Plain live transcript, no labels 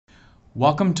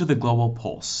Welcome to the Global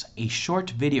Pulse, a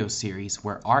short video series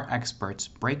where our experts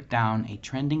break down a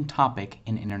trending topic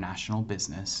in international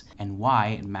business and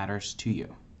why it matters to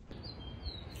you.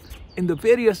 In the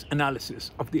various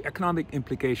analysis of the economic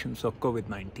implications of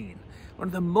COVID-19, one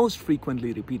of the most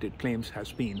frequently repeated claims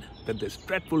has been that this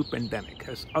dreadful pandemic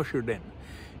has ushered in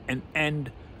an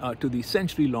end to the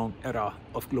century-long era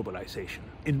of globalization.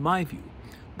 In my view,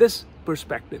 this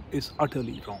perspective is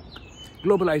utterly wrong.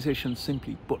 Globalization,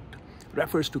 simply put,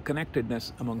 refers to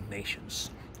connectedness among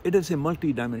nations. It is a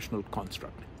multidimensional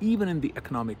construct. Even in the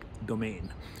economic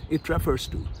domain, it refers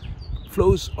to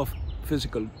flows of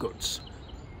physical goods,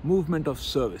 movement of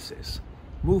services,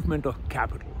 movement of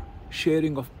capital,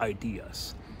 sharing of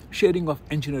ideas, sharing of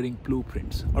engineering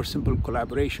blueprints, or simple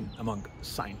collaboration among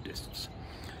scientists.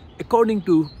 According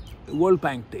to World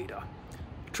Bank data,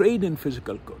 trade in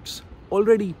physical goods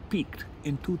already peaked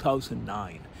in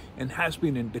 2009 and has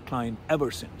been in decline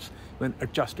ever since when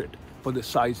adjusted for the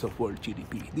size of world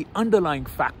GDP. The underlying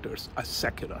factors are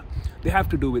secular. They have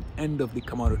to do with end of the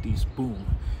commodities boom,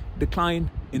 decline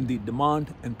in the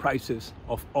demand and prices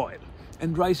of oil,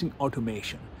 and rising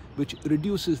automation, which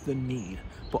reduces the need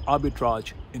for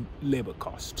arbitrage in labor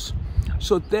costs.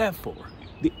 So therefore,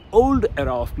 the old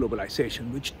era of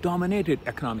globalization, which dominated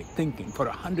economic thinking for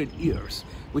 100 years,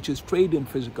 which is trade in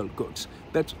physical goods,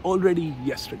 that's already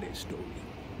yesterday's story.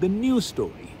 The new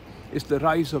story is the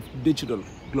rise of digital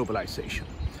globalization.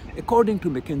 According to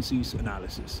McKinsey's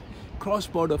analysis,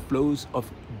 cross-border flows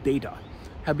of data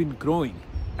have been growing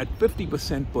at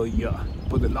 50% per year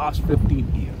for the last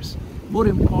 15 years. More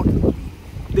importantly,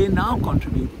 they now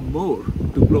contribute more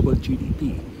to global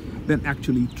GDP than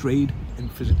actually trade in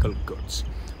physical goods.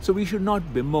 So we should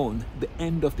not bemoan the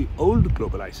end of the old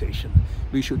globalization.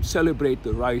 We should celebrate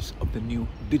the rise of the new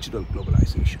digital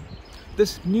globalization.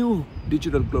 This new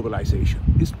digital globalization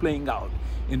is playing out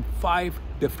in 5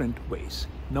 different ways.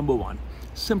 Number 1,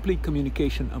 simply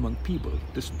communication among people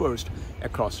dispersed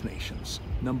across nations.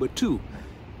 Number 2,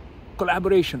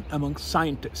 collaboration among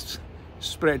scientists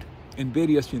spread in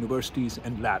various universities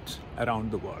and labs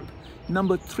around the world.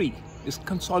 Number 3 is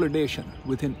consolidation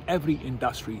within every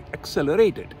industry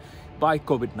accelerated by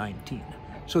COVID-19,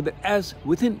 so that as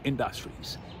within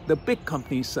industries, the big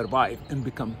companies survive and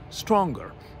become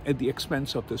stronger at the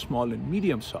expense of the small and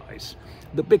medium size,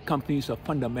 the big companies are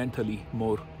fundamentally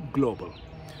more global.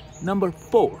 Number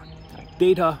 4,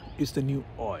 data is the new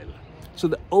oil. So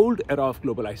the old era of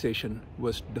globalization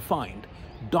was defined,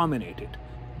 dominated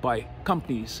by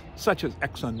companies such as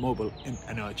ExxonMobil in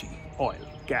energy, oil,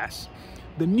 gas.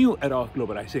 The new era of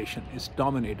globalization is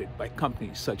dominated by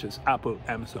companies such as Apple,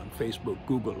 Amazon, Facebook,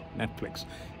 Google, Netflix,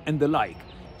 and the like.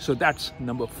 So that's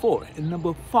number 4. And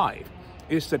number 5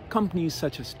 is that companies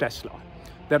such as Tesla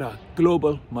that are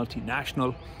global,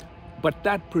 multinational, but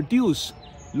that produce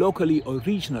locally or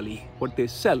regionally what they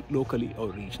sell locally or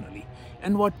regionally.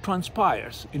 And what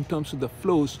transpires in terms of the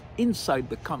flows inside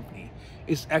the company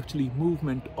is actually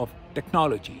movement of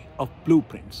technology, of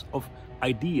blueprints, of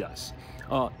ideas,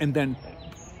 and then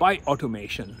by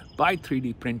automation, by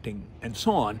 3D printing, and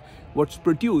so on, what's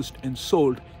produced and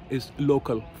sold is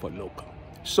local for local.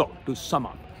 So, to sum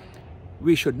up,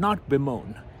 we should not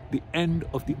bemoan the end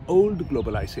of the old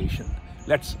globalization.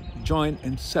 Let's join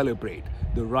and celebrate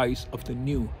the rise of the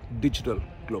new digital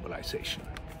globalization.